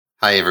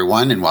Hi,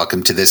 everyone, and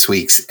welcome to this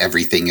week's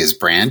Everything is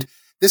Brand.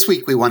 This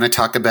week, we want to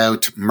talk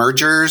about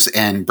mergers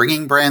and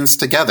bringing brands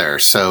together.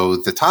 So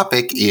the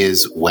topic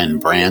is when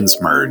brands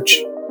merge.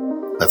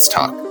 Let's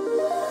talk.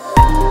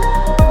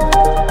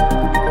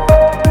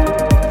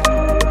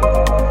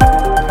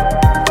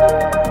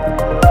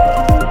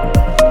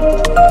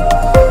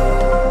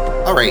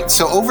 All right.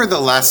 So over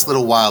the last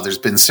little while, there's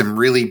been some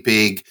really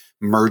big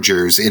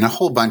mergers in a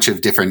whole bunch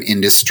of different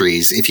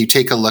industries. If you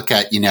take a look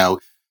at,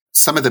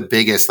 some of the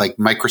biggest like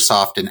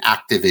Microsoft and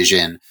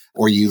Activision,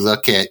 or you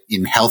look at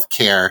in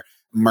healthcare,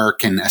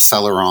 Merck and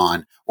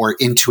Acceleron, or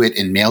Intuit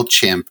and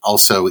MailChimp,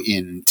 also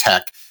in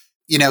tech,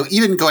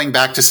 even going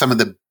back to some of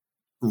the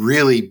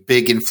really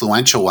big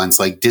influential ones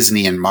like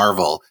Disney and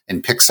Marvel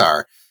and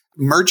Pixar,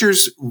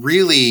 mergers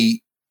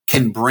really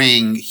can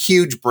bring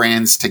huge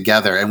brands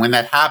together. And when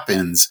that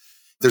happens,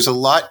 there's a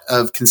lot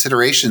of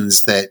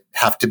considerations that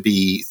have to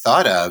be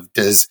thought of.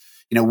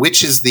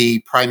 Which is the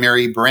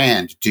primary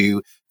brand?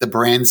 Do the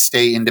brands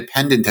stay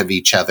independent of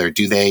each other?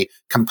 Do they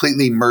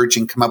completely merge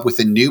and come up with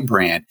a new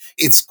brand?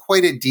 It's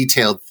quite a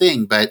detailed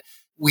thing, but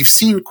we've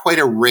seen quite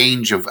a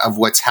range of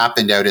what's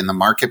happened out in the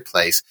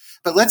marketplace.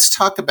 But let's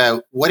talk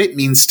about what it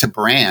means to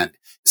brand.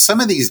 Some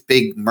of these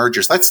big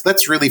mergers,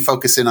 let's really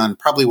focus in on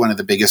probably one of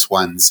the biggest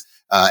ones,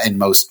 and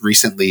most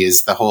recently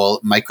is the whole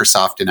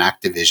Microsoft and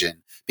Activision,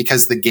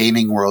 because the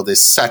gaming world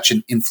is such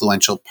an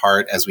influential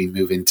part as we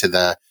move into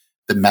the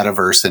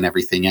metaverse and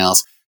everything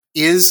else.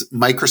 Is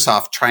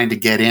Microsoft trying to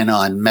get in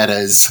on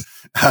Meta's,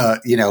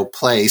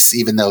 place,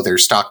 even though their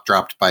stock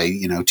dropped by,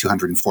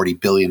 $240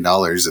 billion in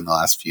the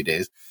last few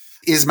days?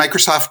 Is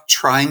Microsoft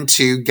trying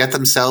to get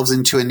themselves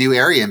into a new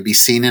area and be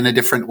seen in a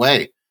different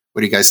way?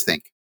 What do you guys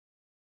think?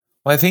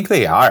 Well, I think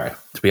they are,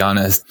 to be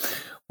honest.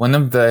 One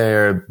of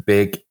their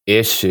big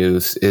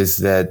issues is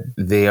that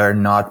they are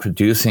not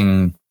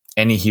producing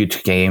any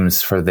huge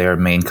games for their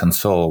main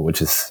console, which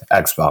is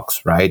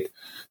Xbox, right?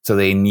 So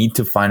they need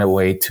to find a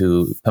way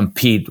to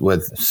compete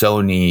with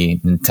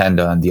Sony,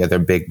 Nintendo, and the other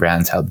big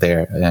brands out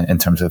there in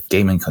terms of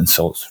gaming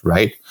consoles,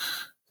 right?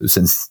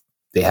 Since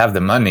they have the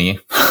money,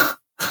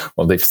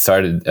 well, they've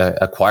started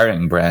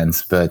acquiring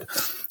brands. But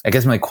I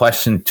guess my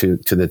question to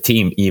the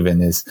team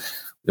even is,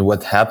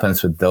 what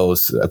happens with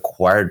those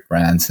acquired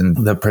brands and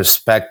the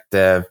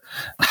perspective,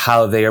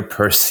 how they are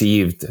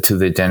perceived to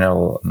the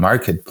general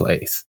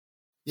marketplace?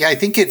 Yeah, I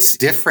think it's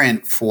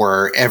different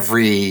for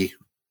every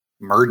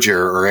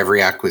merger or every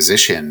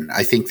acquisition.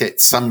 I think that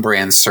some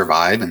brands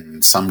survive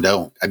and some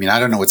don't. I mean, I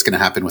don't know what's going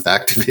to happen with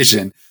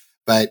Activision,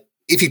 but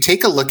if you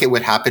take a look at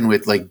what happened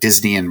with like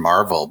Disney and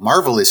Marvel,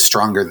 Marvel is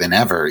stronger than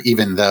ever,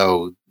 even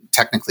though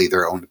technically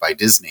they're owned by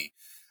Disney.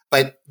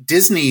 But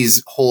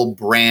Disney's whole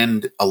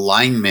brand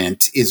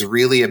alignment is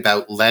really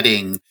about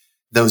letting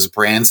those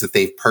brands that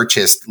they've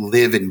purchased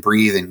live and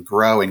breathe and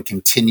grow and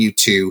continue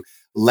to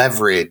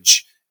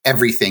leverage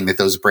everything that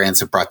those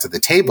brands have brought to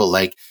the table.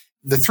 Like,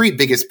 the three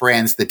biggest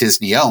brands that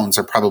Disney owns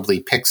are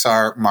probably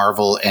Pixar,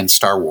 Marvel, and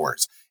Star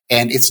Wars.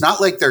 And it's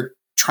not like they're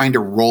trying to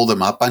roll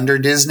them up under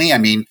Disney. I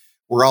mean,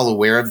 we're all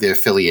aware of the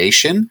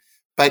affiliation,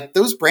 but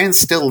those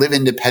brands still live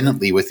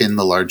independently within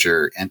the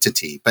larger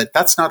entity. But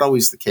that's not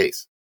always the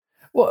case.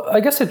 Well, I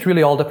guess it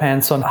really all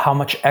depends on how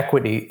much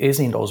equity is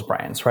in those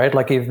brands, right?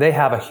 Like if they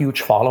have a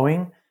huge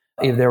following,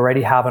 if they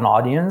already have an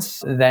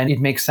audience, then it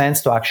makes sense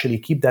to actually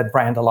keep that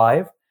brand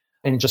alive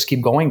and just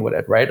keep going with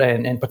it, right?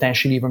 And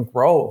potentially even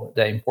grow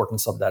the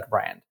importance of that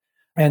brand.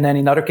 And then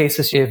in other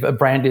cases, if a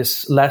brand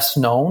is less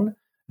known,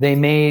 they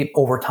may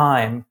over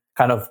time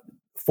kind of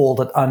fold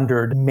it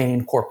under the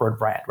main corporate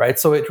brand, right?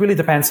 So it really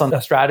depends on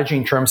the strategy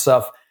in terms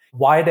of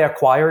why they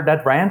acquired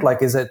that brand.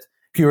 Like, is it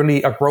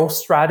purely a growth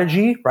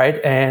strategy, right?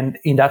 And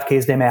in that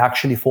case, they may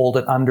actually fold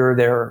it under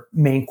their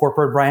main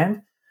corporate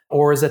brand.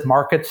 Or is it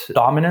market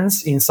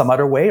dominance in some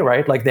other way,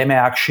 right? Like they may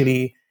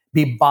actually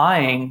be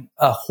buying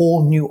a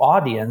whole new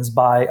audience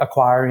by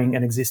acquiring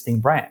an existing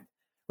brand,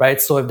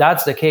 right? So if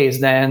that's the case,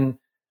 then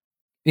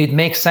it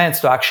makes sense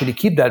to actually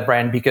keep that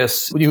brand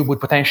because you would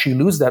potentially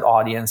lose that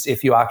audience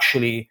if you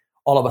actually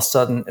all of a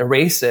sudden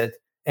erase it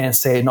and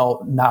say,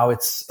 no, now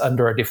it's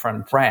under a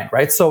different brand,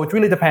 right? So it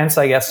really depends,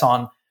 I guess,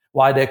 on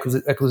why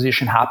the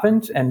acquisition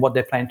happened and what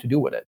they plan to do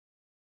with it.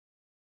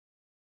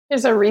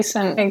 There's a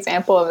recent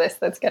example of this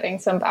that's getting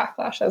some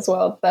backlash as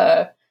well.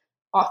 The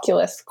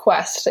Oculus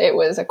Quest, it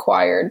was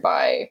acquired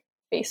by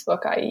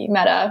Facebook, i.e.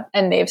 Meta,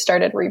 and they've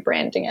started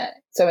rebranding it.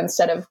 So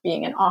instead of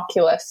being an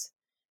Oculus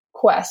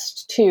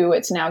Quest 2,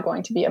 it's now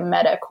going to be a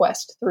Meta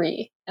Quest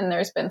 3. And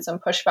there's been some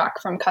pushback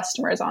from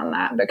customers on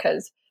that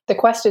because the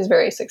Quest is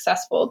very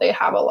successful. They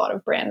have a lot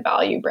of brand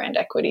value, brand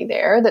equity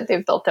there that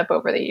they've built up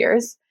over the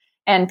years.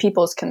 And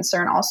people's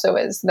concern also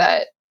is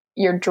that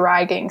you're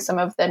dragging some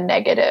of the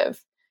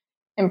negative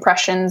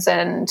impressions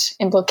and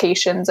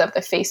implications of the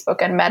Facebook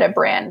and Meta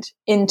brand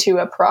into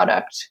a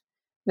product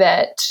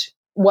that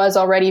was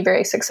already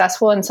very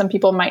successful. And some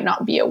people might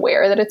not be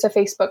aware that it's a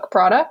Facebook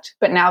product,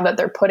 but now that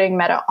they're putting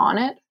Meta on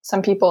it,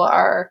 some people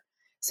are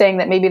saying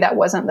that maybe that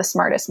wasn't the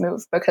smartest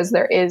move because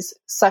there is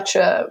such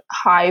a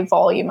high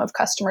volume of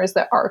customers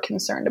that are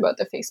concerned about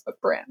the Facebook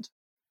brand.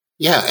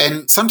 Yeah.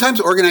 And sometimes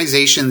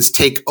organizations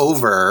take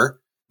over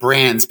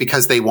brands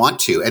because they want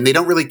to, and they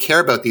don't really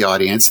care about the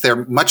audience.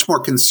 They're much more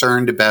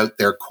concerned about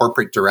their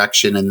corporate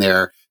direction and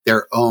their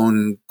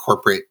own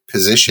corporate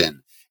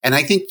position. And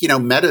I think,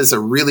 Meta is a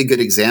really good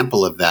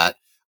example of that.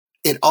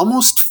 It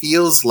almost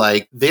feels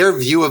like their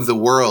view of the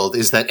world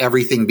is that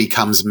everything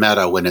becomes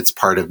Meta when it's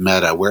part of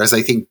Meta. Whereas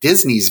I think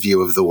Disney's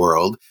view of the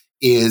world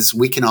is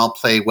we can all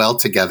play well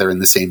together in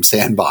the same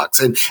sandbox.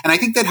 And I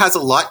think that has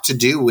a lot to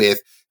do with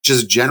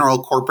just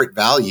general corporate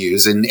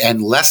values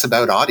and less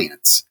about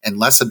audience and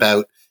less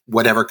about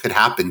whatever could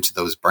happen to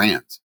those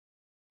brands.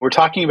 We're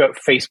talking about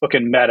Facebook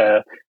and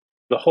Meta,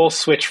 the whole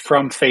switch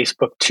from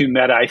Facebook to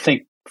Meta. I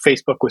think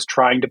Facebook was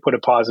trying to put a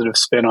positive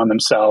spin on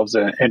themselves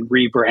and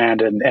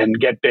rebrand and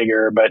get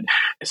bigger. But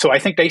so I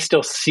think they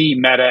still see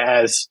Meta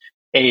as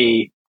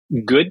a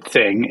good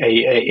thing,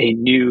 a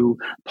new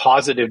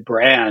positive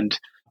brand.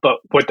 But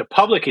what the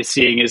public is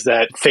seeing is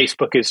that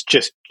Facebook is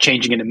just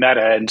changing into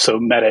Meta, and so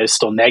Meta is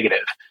still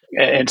negative.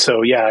 And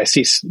so, yeah, I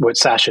see what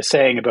Sasha's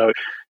saying about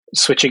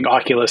switching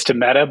Oculus to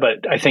Meta,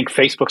 but I think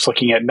Facebook's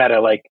looking at Meta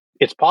like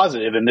it's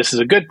positive and this is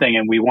a good thing,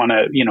 and we want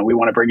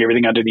to bring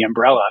everything under the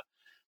umbrella.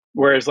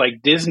 Whereas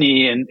like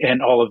Disney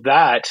and all of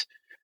that,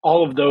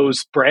 all of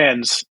those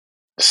brands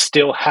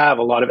still have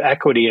a lot of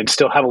equity and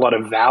still have a lot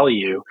of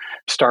value.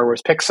 Star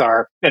Wars,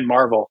 Pixar, and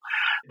Marvel,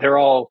 they're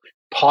all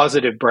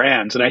positive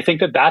brands. And I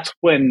think that that's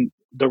when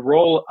the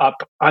roll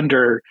up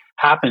under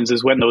happens,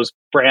 is when those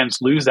brands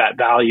lose that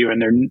value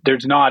and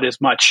there's not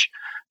as much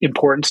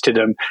importance to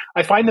them.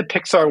 I find the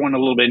Pixar one a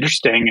little bit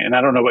interesting, and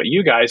I don't know about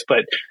you guys,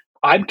 but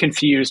I'm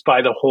confused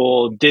by the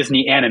whole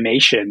Disney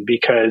animation,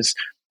 because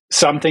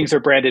some things are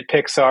branded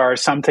Pixar,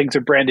 some things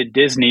are branded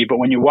Disney, but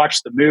when you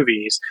watch the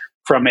movies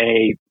from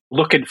a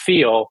look and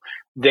feel,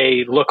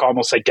 they look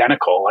almost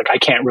identical. Like I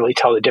can't really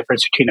tell the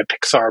difference between a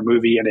Pixar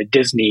movie and a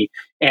Disney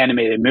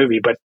animated movie,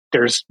 but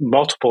there's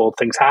multiple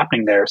things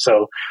happening there.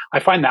 So I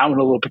find that one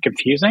a little bit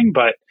confusing,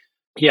 but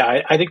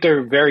yeah, I think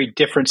they're very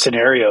different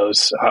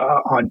scenarios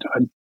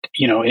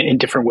in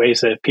different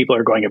ways that people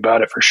are going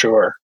about it for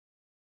sure.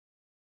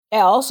 I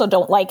also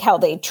don't like how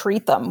they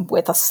treat them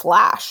with a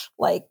slash.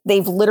 Like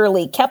they've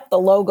literally kept the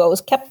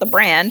logos, kept the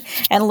brand,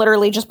 and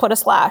literally just put a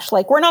slash.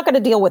 Like, we're not going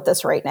to deal with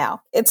this right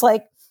now. It's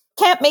like,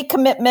 can't make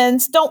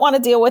commitments, don't want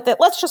to deal with it.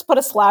 Let's just put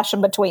a slash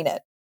in between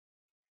it.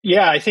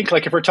 Yeah, I think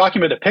like if we're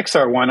talking about the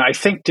Pixar one, I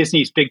think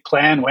Disney's big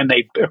plan when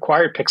they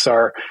acquired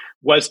Pixar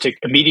was to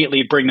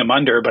immediately bring them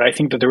under, but I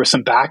think that there was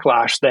some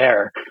backlash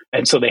there.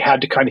 And so they had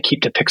to kind of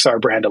keep the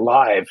Pixar brand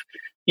alive.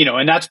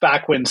 And that's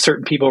back when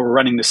certain people were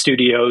running the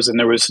studios and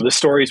the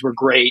stories were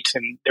great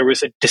and there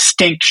was a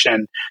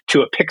distinction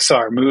to a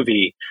Pixar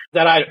movie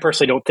that I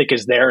personally don't think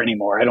is there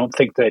anymore. I don't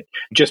think that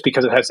just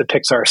because it has the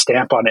Pixar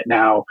stamp on it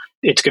now,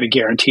 it's going to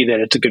guarantee that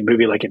it's a good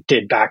movie like it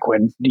did back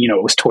when,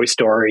 it was Toy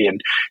Story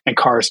and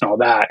Cars and all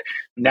that.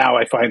 Now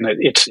I find that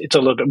it's a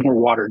little bit more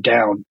watered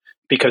down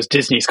because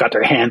Disney's got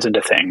their hands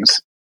into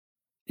things.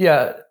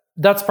 Yeah.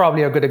 That's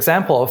probably a good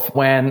example of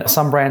when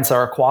some brands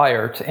are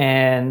acquired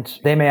and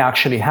they may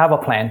actually have a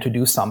plan to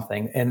do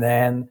something. And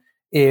then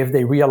if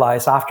they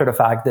realize after the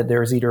fact that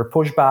there's either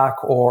pushback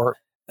or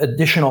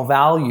additional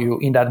value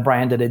in that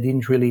brand that they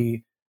didn't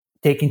really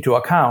take into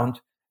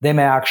account, they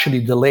may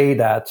actually delay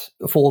that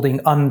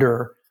folding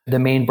under the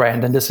main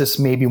brand. And this is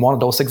maybe one of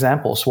those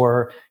examples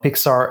where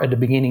Pixar at the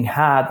beginning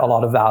had a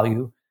lot of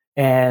value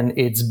and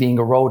it's being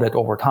eroded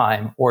over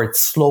time, or it's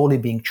slowly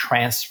being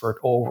transferred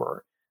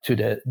over to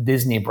the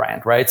Disney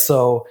brand, right?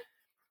 So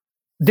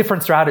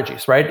different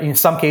strategies, right? In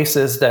some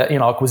cases, the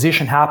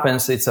acquisition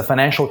happens, it's a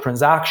financial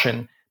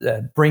transaction.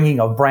 The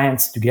bringing of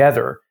brands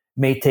together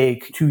may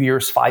take 2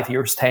 years, 5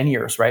 years, 10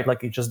 years, right?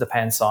 Like it just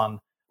depends on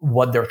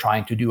what they're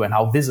trying to do and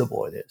how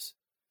visible it is.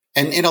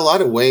 And in a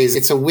lot of ways,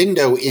 it's a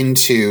window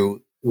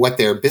into what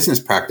their business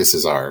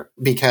practices are.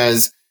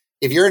 Because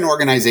if you're an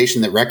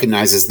organization that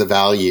recognizes the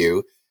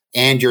value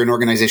and you're an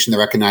organization that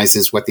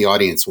recognizes what the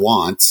audience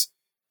wants,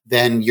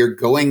 then you're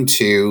going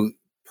to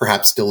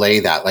perhaps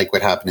delay that, like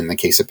what happened in the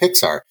case of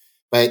Pixar.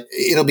 But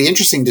it'll be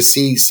interesting to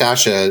see,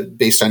 Sasha,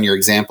 based on your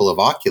example of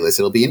Oculus,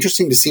 it'll be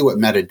interesting to see what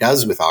Meta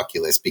does with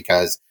Oculus,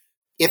 because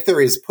if there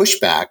is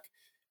pushback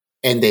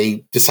and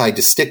they decide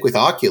to stick with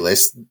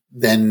Oculus,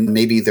 then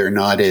maybe they're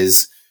not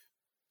as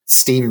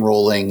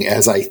steamrolling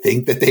as I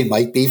think that they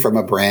might be from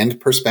a brand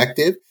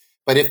perspective.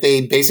 But if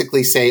they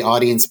basically say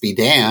audience be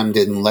damned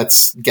and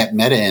let's get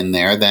Meta in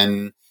there,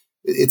 then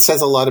it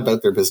says a lot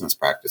about their business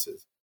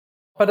practices.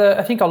 But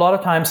I think a lot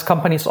of times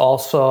companies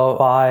also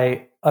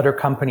buy other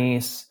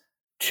companies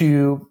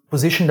to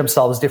position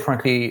themselves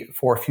differently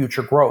for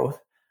future growth.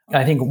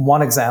 I think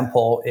one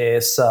example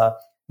is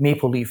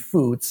Maple Leaf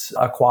Foods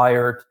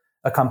acquired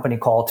a company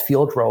called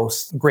Field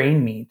Roast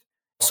Grain Meat.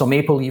 So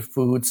Maple Leaf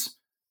Foods,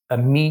 a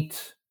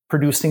meat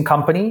producing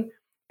company,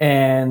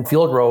 and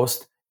Field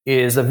Roast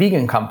is a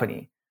vegan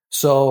company.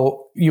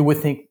 So you would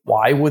think,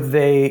 why would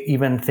they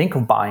even think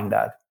of buying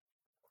that?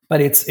 But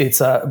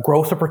it's a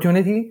growth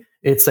opportunity.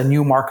 It's a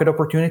new market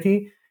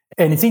opportunity.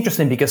 And it's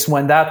interesting because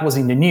when that was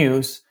in the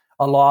news,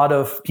 a lot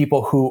of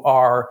people who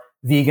are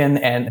vegan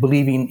and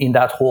believing in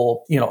that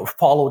whole,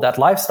 follow that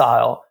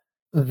lifestyle,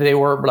 they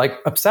were like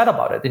upset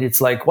about it. And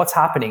it's like, what's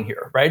happening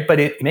here, right? But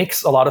it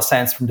makes a lot of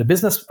sense from the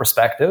business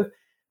perspective,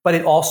 but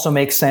it also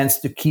makes sense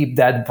to keep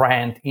that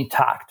brand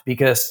intact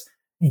because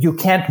you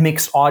can't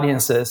mix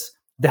audiences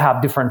that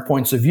have different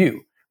points of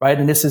view, right?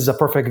 And this is a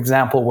perfect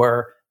example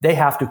where they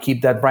have to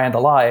keep that brand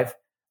alive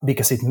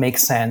because it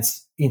makes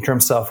sense in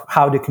terms of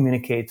how they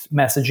communicate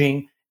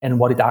messaging and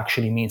what it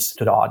actually means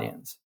to the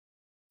audience.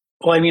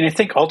 Well, I mean, I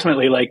think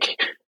ultimately, like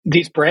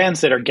these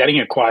brands that are getting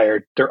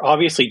acquired, they're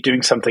obviously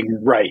doing something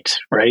right?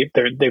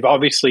 They've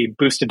obviously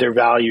boosted their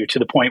value to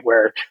the point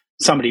where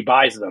somebody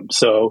buys them.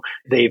 So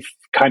they've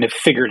kind of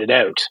figured it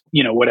out,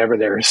 whatever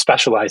they're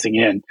specializing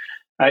in.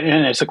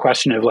 And it's a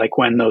question of like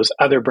when those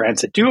other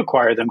brands that do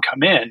acquire them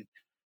come in,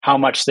 how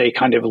much they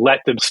kind of let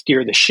them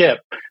steer the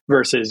ship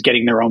versus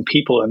getting their own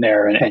people in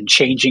there and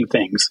changing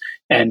things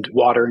and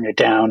watering it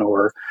down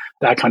or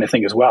that kind of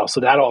thing as well.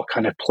 So that all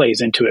kind of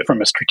plays into it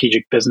from a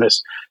strategic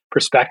business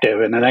perspective.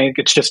 And I think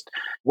it's just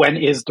when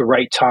is the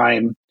right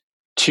time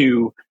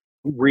to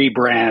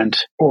rebrand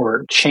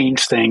or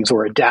change things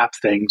or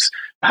adapt things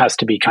has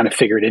to be kind of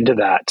figured into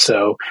that.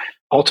 So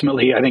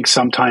ultimately, I think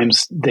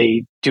sometimes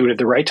they do it at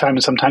the right time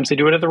and sometimes they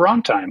do it at the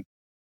wrong time.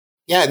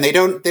 Yeah, and they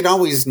don't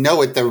always know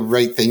what the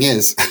right thing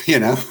is, I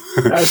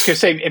was going to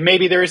say,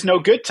 maybe there is no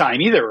good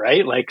time either,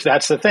 right? Like,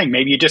 that's the thing.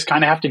 Maybe you just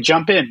kind of have to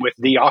jump in with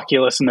the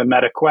Oculus and the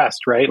Meta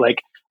Quest, right?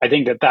 Like, I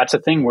think that's a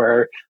thing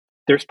where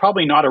there's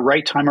probably not a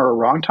right time or a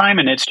wrong time.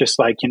 And it's just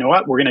like, you know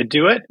what? We're going to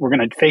do it. We're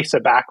going to face a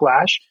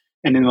backlash.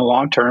 And in the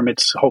long term,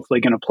 it's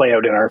hopefully going to play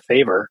out in our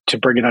favor to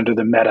bring it under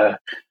the Meta,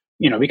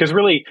 because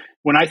really,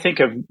 when I think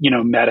of,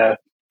 Meta,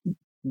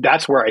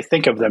 that's where I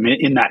think of them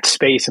in that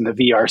space, in the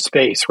VR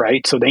space,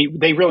 right? So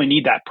they really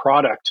need that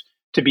product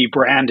to be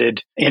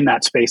branded in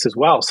that space as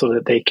well so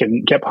that they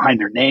can get behind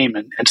their name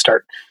and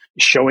start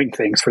showing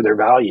things for their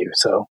value.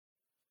 So,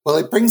 well,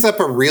 it brings up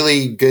a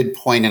really good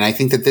point, and I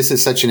think that this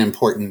is such an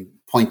important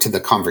point to the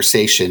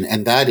conversation,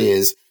 and that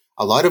is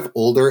a lot of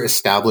older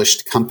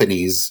established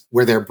companies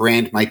where their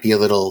brand might be a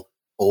little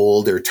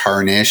old or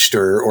tarnished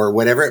or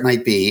whatever it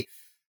might be,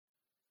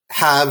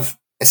 have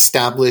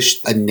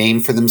established a name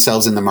for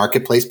themselves in the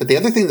marketplace. But the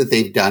other thing that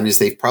they've done is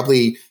they've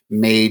probably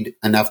made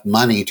enough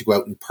money to go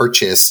out and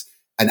purchase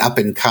an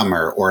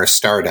up-and-comer or a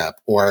startup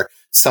or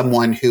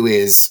someone who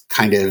is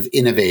kind of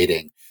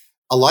innovating.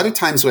 A lot of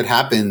times what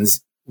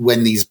happens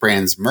when these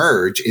brands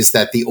merge is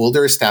that the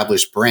older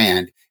established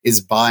brand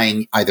is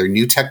buying either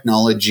new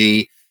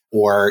technology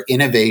or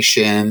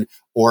innovation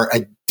or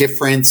a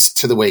difference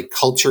to the way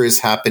culture is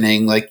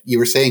happening. Like you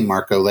were saying,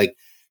 Marco, like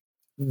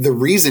the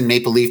reason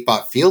Maple Leaf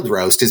bought Field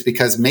Roast is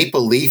because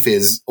Maple Leaf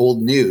is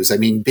old news. I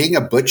mean, being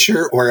a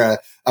butcher or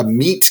a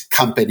meat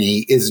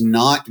company is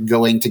not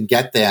going to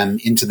get them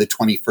into the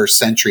 21st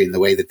century in the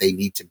way that they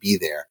need to be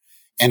there.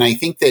 And I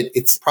think that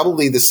it's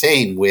probably the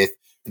same with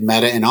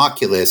Meta and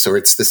Oculus, or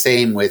it's the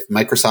same with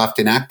Microsoft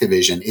and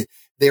Activision.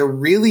 They're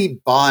really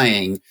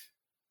buying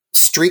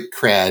street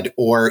cred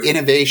or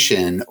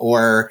innovation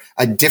or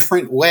a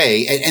different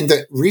way. And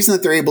the reason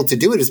that they're able to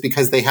do it is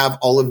because they have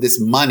all of this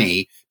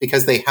money,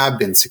 because they have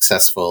been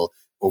successful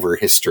over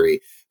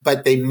history.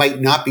 But they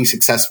might not be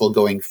successful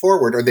going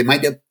forward, or they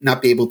might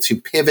not be able to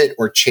pivot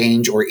or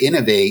change or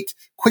innovate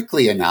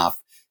quickly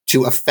enough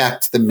to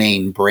affect the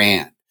main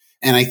brand.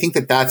 And I think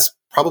that that's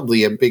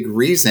probably a big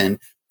reason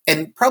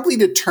and probably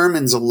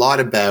determines a lot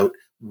about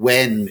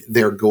when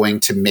they're going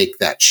to make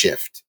that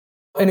shift.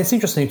 And it's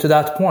interesting to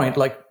that point,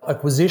 like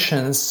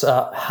acquisitions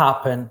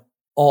happen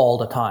all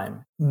the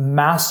time.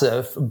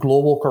 Massive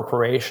global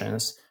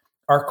corporations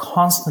are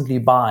constantly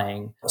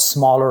buying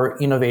smaller,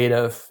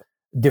 innovative,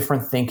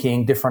 different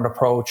thinking, different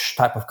approach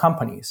type of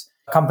companies.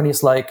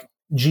 Companies like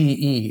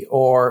GE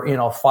or,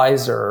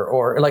 Pfizer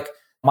or like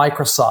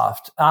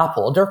Microsoft,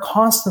 Apple, they're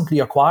constantly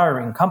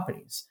acquiring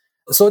companies.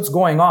 So it's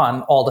going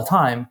on all the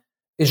time.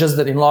 It's just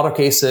that in a lot of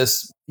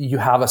cases, you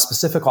have a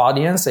specific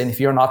audience. And if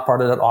you're not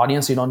part of that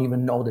audience, you don't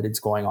even know that it's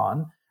going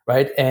on,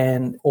 right?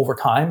 And over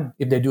time,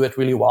 if they do it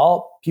really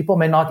well, people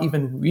may not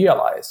even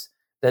realize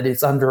that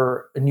it's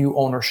under a new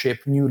ownership,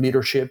 new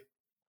leadership.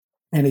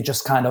 And it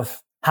just kind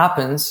of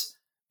happens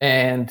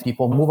and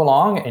people move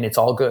along and it's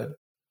all good.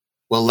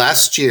 Well,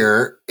 last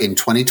year in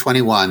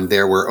 2021,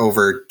 there were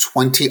over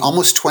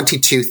almost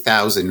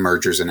 22,000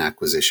 mergers and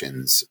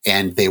acquisitions,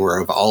 and they were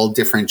of all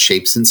different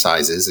shapes and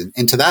sizes.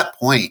 And to that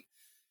point,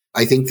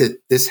 I think that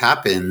this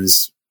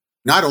happens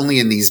not only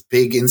in these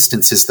big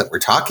instances that we're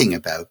talking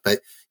about,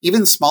 but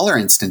even smaller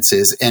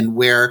instances, and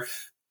where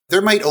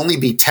there might only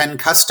be 10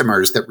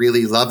 customers that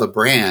really love a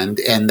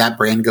brand and that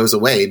brand goes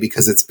away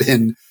because it's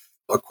been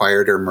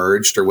acquired or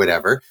merged or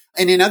whatever.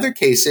 And in other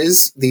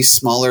cases, these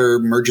smaller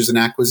mergers and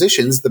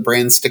acquisitions, the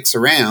brand sticks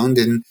around.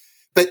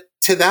 But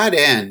to that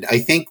end, I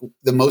think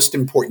the most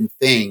important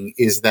thing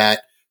is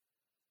that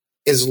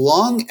as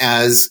long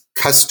as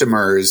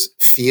customers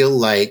feel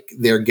like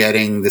they're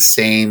getting the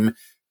same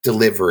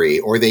delivery,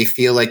 or they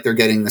feel like they're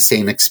getting the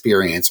same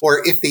experience,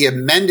 or if the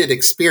amended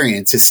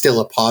experience is still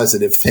a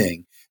positive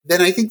thing,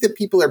 then I think that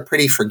people are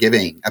pretty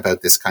forgiving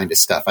about this kind of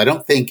stuff. I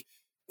don't think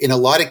in a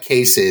lot of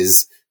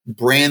cases,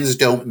 brands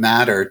don't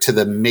matter to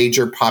the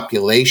major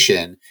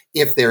population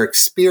if their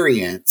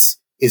experience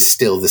is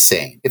still the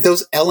same. If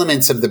those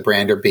elements of the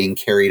brand are being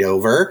carried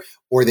over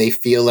or they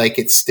feel like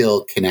it's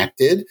still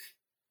connected,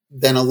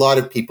 then a lot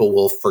of people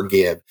will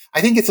forgive.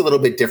 I think it's a little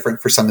bit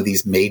different for some of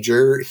these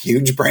major,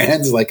 huge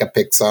brands like a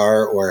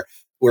Pixar or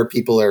where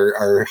people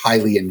are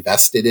highly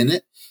invested in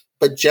it.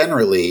 But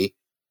generally,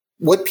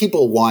 what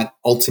people want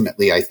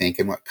ultimately, I think,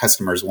 and what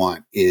customers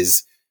want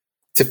is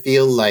to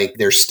feel like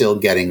they're still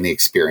getting the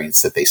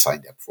experience that they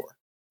signed up for.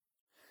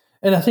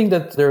 And I think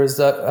that there's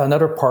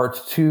another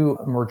part to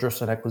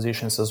mergers and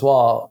acquisitions as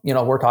well.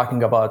 We're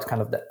talking about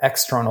kind of the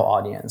external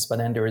audience, but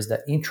then there is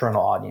the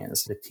internal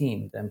audience, the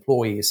team, the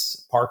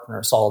employees,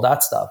 partners, all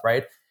that stuff,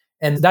 right?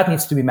 And that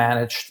needs to be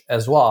managed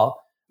as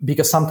well,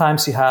 because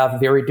sometimes you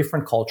have very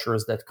different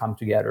cultures that come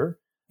together,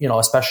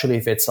 especially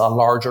if it's a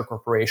larger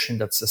corporation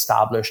that's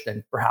established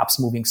and perhaps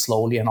moving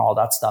slowly and all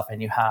that stuff.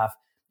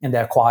 And they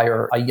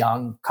acquire a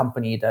young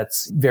company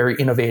that's very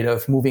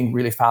innovative, moving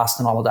really fast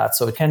and all of that.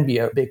 So it can be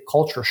a big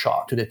culture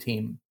shock to the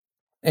team.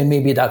 And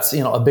maybe that's,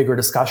 a bigger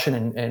discussion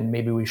and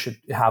maybe we should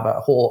have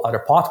a whole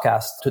other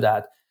podcast to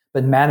that.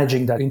 But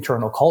managing that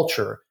internal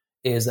culture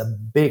is a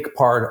big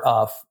part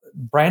of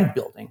brand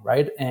building,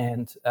 right?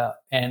 And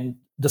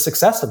the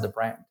success of the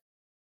brand.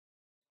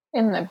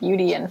 In the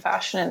beauty and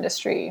fashion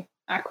industry,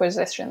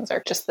 acquisitions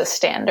are just the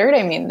standard.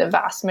 I mean, the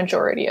vast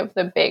majority of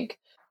the big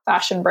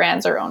fashion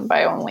brands are owned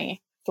by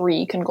only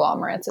 3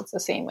 conglomerates. It's the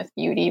same with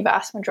beauty.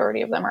 Vast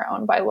majority of them are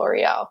owned by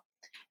L'Oreal.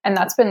 And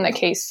that's been the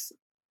case,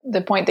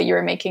 the point that you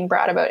were making,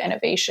 Brad, about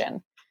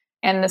innovation.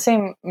 And the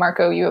same,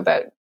 Marco, you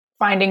about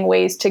finding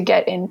ways to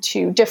get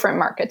into different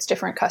markets,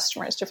 different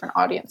customers, different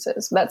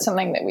audiences. That's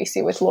something that we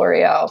see with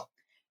L'Oreal.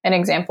 An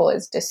example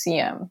is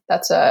Deciem.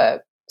 That's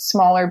a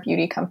smaller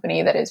beauty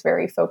company that is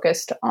very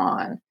focused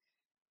on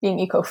being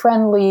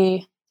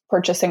eco-friendly,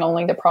 purchasing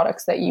only the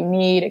products that you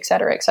need, et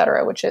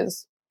cetera, which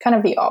is kind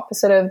of the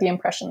opposite of the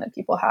impression that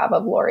people have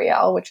of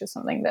L'Oreal, which is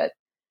something that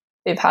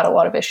they've had a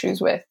lot of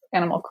issues with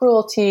animal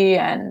cruelty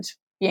and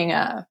being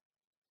a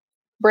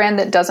brand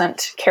that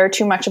doesn't care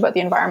too much about the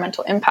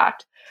environmental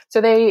impact. So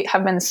they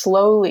have been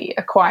slowly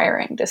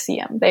acquiring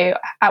Deciem. They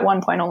at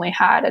one point only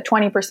had a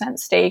 20%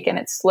 stake, and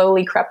it's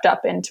slowly crept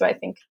up into, I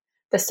think,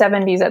 the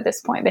 70s at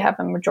this point. They have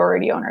a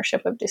majority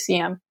ownership of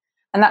Deciem.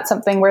 And that's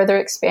something where they're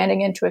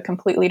expanding into a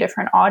completely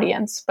different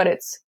audience, but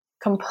it's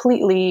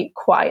completely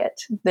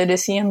quiet. The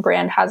Deciem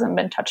brand hasn't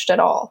been touched at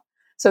all.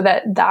 So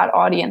that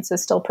audience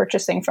is still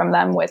purchasing from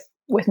them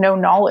with no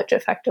knowledge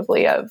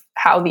effectively of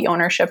how the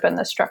ownership and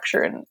the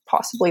structure and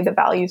possibly the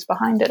values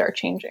behind it are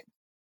changing.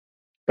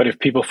 But if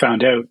people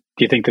found out,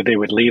 do you think that they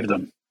would leave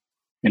them?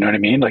 You know what I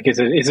mean? Like, is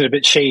it a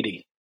bit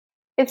shady?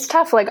 It's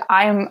tough. Like,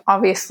 I'm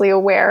obviously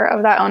aware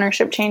of that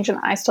ownership change and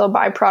I still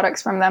buy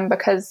products from them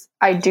because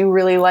I do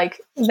really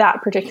like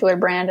that particular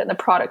brand and the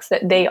products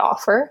that they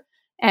offer.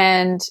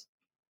 And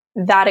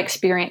that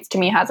experience to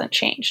me hasn't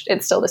changed.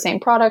 It's still the same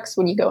products.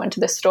 When you go into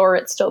the store,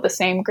 it's still the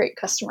same great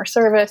customer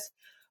service,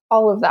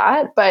 all of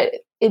that. But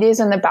it is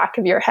in the back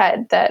of your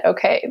head that,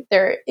 okay,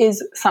 there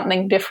is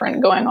something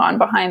different going on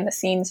behind the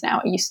scenes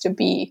now. It used to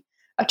be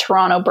a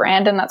Toronto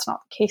brand, and that's not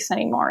the case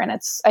anymore. And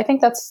I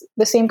think that's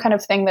the same kind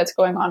of thing that's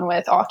going on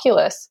with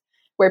Oculus,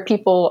 where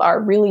people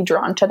are really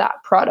drawn to that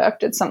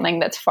product. It's something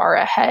that's far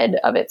ahead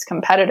of its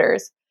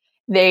competitors.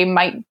 They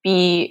might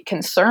be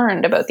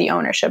concerned about the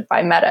ownership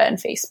by Meta and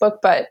Facebook,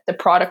 but the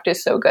product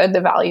is so good,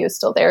 the value is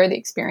still there, the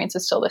experience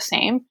is still the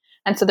same.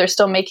 And so they're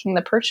still making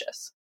the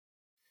purchase.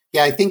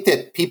 Yeah, I think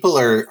that people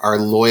are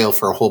loyal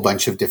for a whole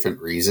bunch of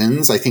different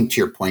reasons. I think to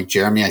your point,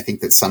 Jeremy, I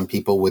think that some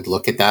people would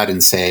look at that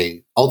and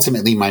say,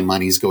 ultimately, my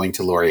money's going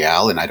to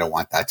L'Oreal and I don't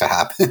want that to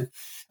happen.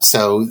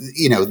 So,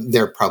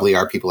 there probably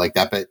are people like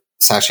that. But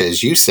Sasha,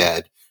 as you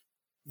said,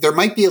 there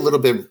might be a little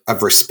bit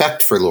of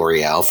respect for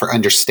L'Oreal for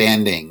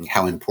understanding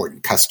how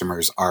important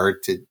customers are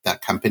to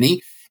that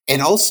company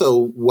and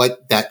also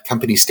what that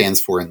company stands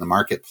for in the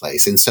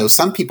marketplace. And so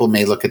some people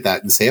may look at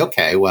that and say,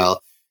 okay,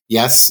 well,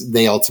 yes,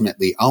 they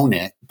ultimately own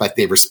it, but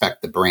they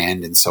respect the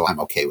brand. And so I'm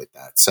okay with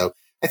that. So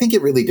I think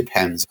it really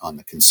depends on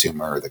the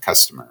consumer or the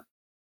customer.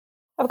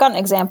 I've got an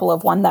example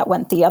of one that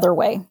went the other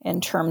way in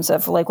terms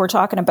of, like, we're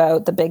talking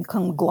about the big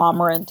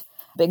conglomerate,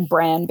 big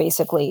brand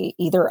basically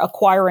either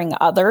acquiring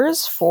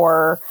others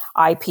for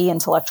IP,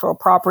 intellectual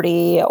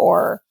property,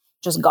 or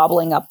just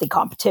gobbling up the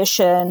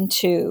competition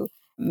to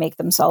make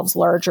themselves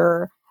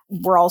larger.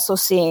 We're also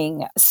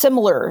seeing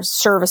similar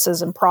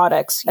services and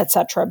products,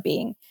 etc.,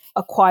 being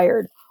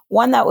acquired.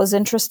 One that was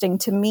interesting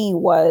to me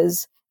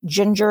was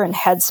Ginger and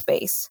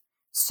Headspace.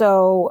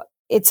 So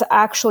it's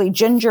actually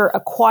Ginger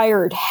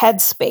acquired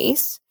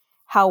Headspace,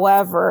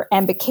 however,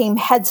 and became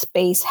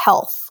Headspace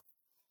Health.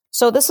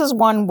 So this is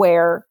one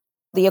where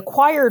the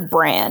acquired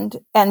brand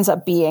ends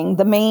up being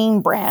the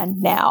main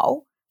brand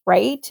now,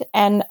 right?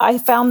 And I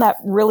found that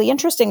really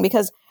interesting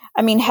because,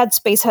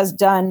 Headspace has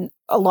done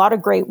a lot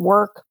of great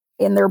work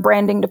in their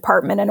branding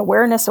department and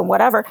awareness and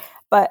whatever,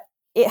 but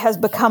it has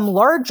become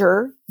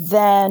larger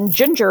than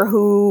Ginger,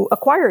 who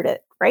acquired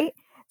it, right?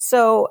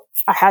 So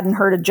I hadn't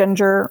heard of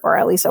Ginger, or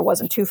at least I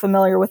wasn't too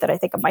familiar with it. I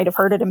think I might have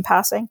heard it in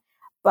passing,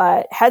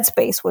 but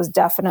Headspace was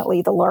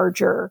definitely the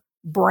larger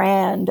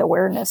brand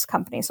awareness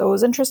company. So it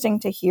was interesting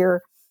to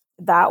hear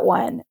that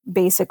one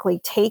basically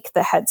take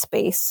the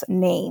Headspace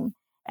name,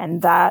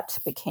 and that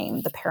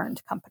became the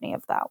parent company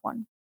of that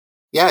one.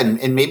 Yeah,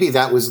 and maybe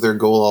that was their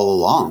goal all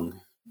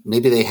along.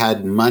 Maybe they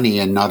had money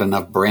and not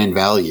enough brand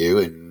value,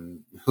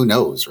 and who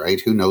knows, right?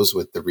 Who knows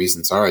what the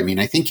reasons are? I mean,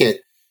 I think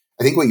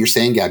what you're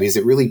saying, Gabby, is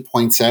it really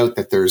points out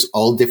that there's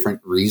all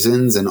different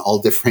reasons and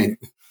all different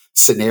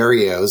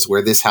scenarios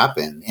where this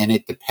happened. And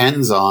it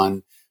depends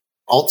on,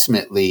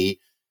 ultimately,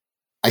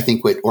 I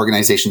think what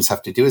organizations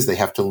have to do is they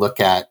have to look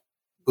at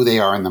who they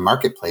are in the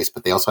marketplace,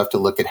 but they also have to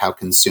look at how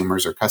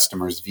consumers or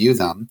customers view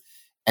them.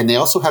 And they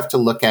also have to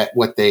look at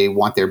what they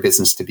want their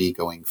business to be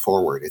going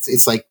forward.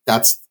 It's like,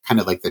 that's kind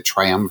of like the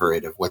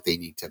triumvirate of what they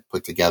need to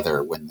put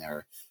together when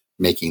they're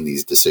making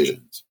these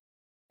decisions.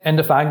 And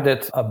the fact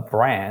that a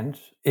brand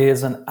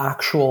is an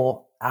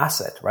actual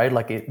asset, right?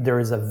 Like there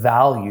is a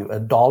value, a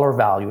dollar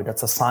value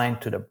that's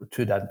assigned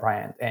to that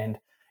brand. And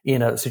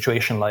in a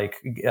situation like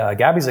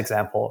Gabby's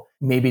example,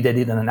 maybe they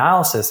did an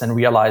analysis and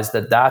realized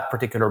that that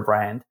particular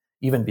brand,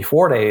 even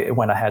before they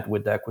went ahead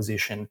with the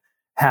acquisition,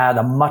 had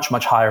a much,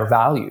 much higher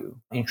value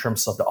in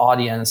terms of the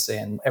audience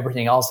and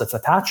everything else that's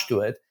attached to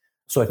it.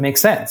 So it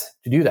makes sense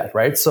to do that,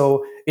 right?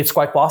 So it's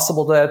quite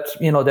possible that,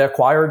 they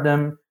acquired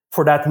them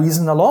for that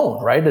reason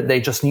alone, right? That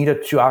they just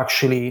needed to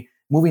actually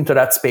move into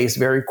that space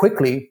very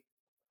quickly,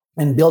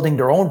 and building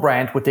their own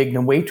brand would take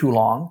them way too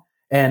long.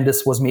 And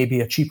this was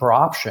maybe a cheaper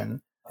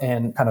option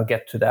and kind of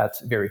get to that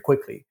very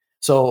quickly.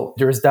 So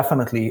there is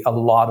definitely a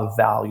lot of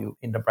value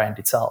in the brand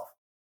itself.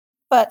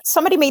 But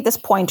somebody made this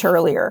point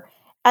earlier.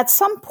 At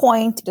some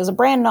point, does a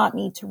brand not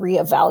need to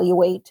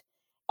reevaluate?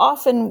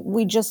 Often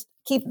we just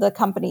keep the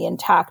company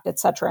intact, et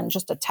cetera, and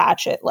just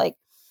attach it, like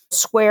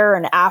Square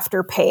and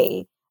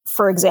Afterpay,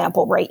 for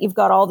example, right? You've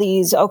got all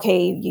these,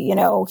 okay,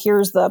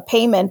 here's the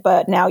payment,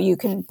 but now you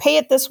can pay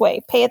it this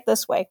way.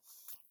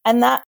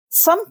 And that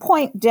some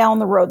point down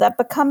the road, that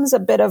becomes a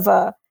bit of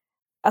a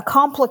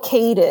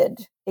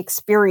complicated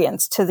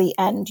experience to the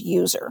end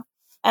user.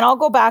 And I'll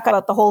go back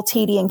about the whole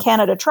TD and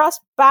Canada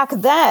Trust. Back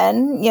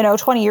then,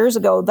 20 years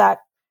ago, that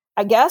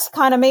I guess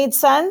kind of made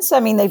sense. I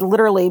mean, they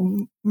literally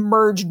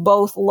merged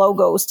both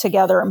logos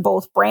together and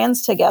both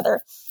brands together.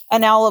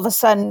 And now all of a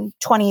sudden,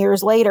 20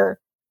 years later,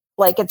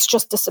 like it's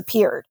just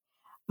disappeared.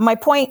 My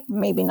point,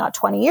 maybe not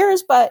 20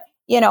 years, but,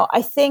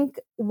 I think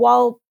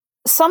while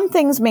some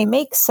things may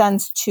make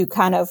sense to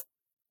kind of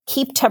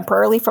keep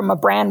temporarily from a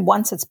brand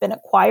once it's been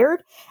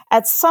acquired,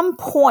 at some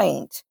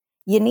point,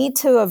 you need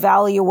to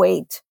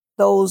evaluate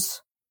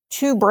those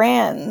two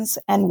brands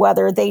and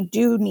whether they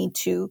do need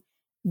to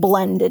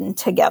blend in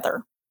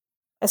together,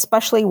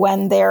 especially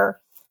when they're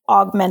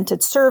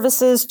augmented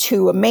services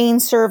to a main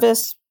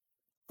service,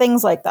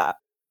 things like that.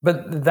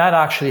 But that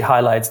actually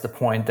highlights the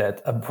point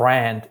that a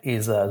brand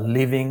is a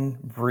living,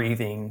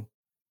 breathing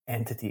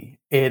entity.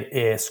 It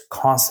is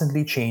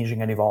constantly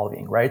changing and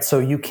evolving, right? So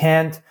you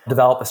can't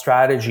develop a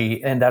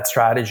strategy and that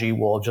strategy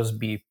will just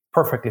be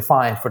perfectly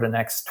fine for the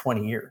next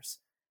 20 years.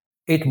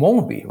 It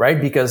won't be,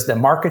 right? Because the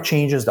market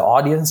changes, the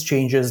audience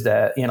changes,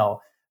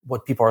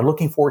 what people are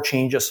looking for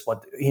changes,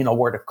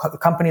 where the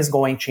company is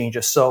going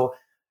changes. So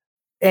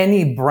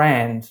any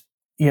brand,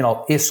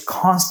 is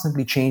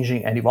constantly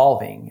changing and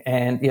evolving.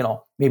 And,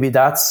 maybe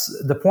that's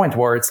the point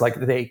where it's like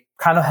they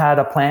kind of had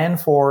a plan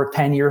for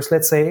 10 years,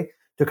 let's say,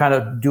 to kind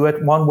of do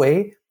it one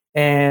way.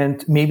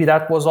 And maybe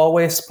that was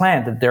always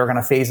planned that they're going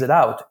to phase it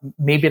out.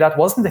 Maybe that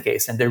wasn't the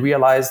case. And they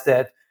realized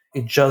that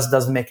it just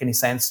doesn't make any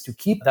sense to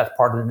keep that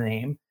part of the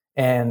name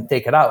and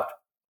take it out.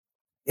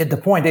 The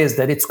point is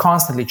that it's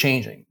constantly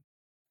changing.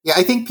 Yeah,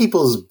 I think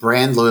people's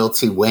brand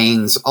loyalty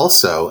wanes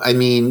also. I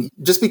mean,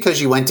 just because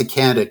you went to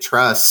Canada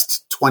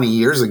Trust 20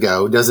 years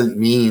ago doesn't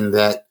mean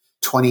that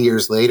 20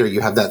 years later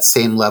you have that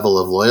same level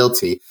of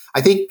loyalty.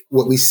 I think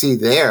what we see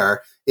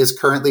there is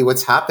currently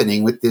what's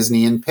happening with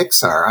Disney and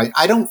Pixar.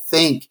 I don't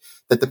think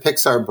that the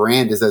Pixar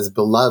brand is as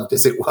beloved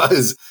as it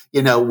was,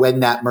 when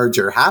that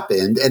merger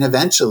happened. And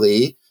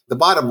eventually, the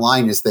bottom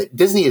line is that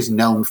Disney is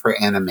known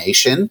for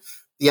animation.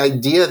 The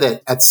idea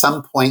that at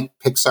some point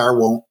Pixar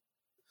won't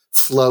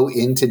flow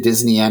into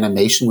Disney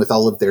animation with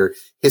all of their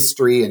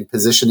history and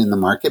position in the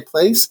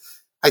marketplace,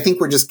 I think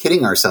we're just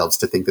kidding ourselves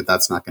to think that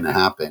that's not going to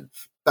happen.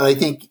 But I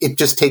think it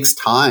just takes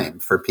time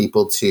for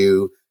people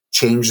to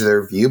change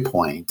their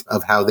viewpoint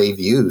of how they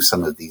view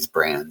some of these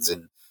brands.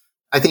 And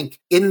I think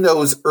in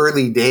those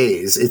early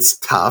days, it's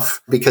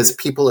tough because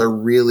people are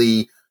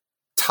really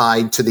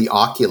tied to the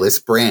Oculus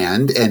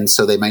brand. And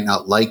so they might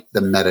not like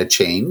the meta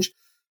change.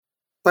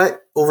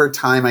 But over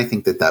time, I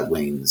think that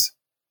wanes.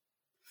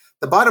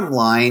 The bottom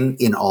line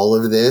in all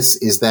of this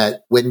is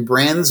that when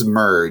brands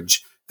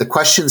merge, the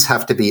questions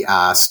have to be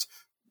asked,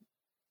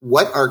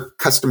 what are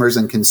customers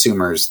and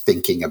consumers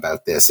thinking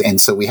about this?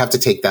 And so we have to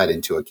take that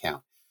into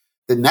account.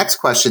 the next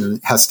question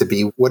has to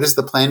be, what is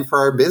the plan for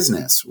our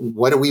business?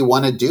 What do we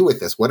want to do with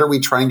this? What are we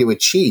trying to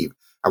achieve?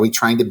 Are we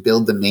trying to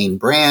build the main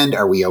brand?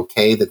 Are we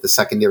okay that the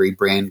secondary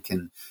brand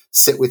can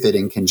sit with it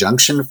in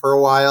conjunction for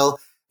a while?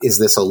 Is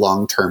this a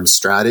long-term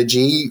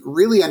strategy?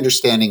 Really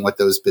understanding what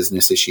those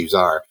business issues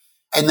are.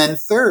 And then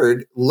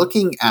third,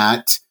 looking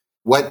at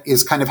what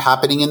is kind of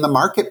happening in the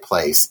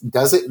marketplace.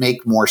 Does it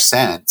make more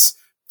sense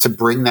to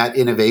bring that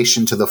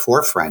innovation to the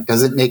forefront?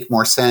 Does it make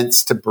more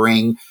sense to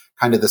bring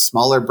kind of the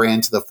smaller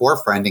brand to the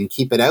forefront and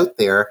keep it out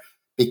there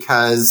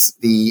because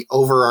the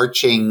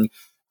overarching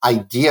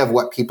idea of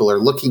what people are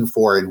looking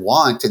for and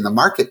want in the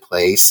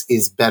marketplace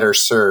is better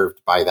served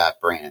by that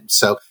brand?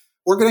 So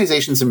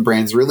organizations and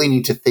brands really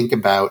need to think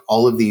about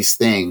all of these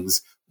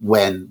things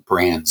when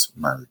brands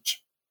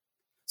merge.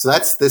 So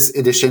that's this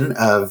edition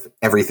of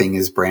Everything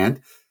is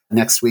Brand.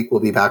 Next week,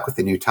 we'll be back with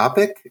a new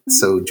topic.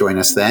 So join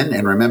us then.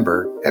 And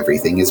remember,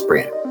 everything is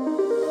brand.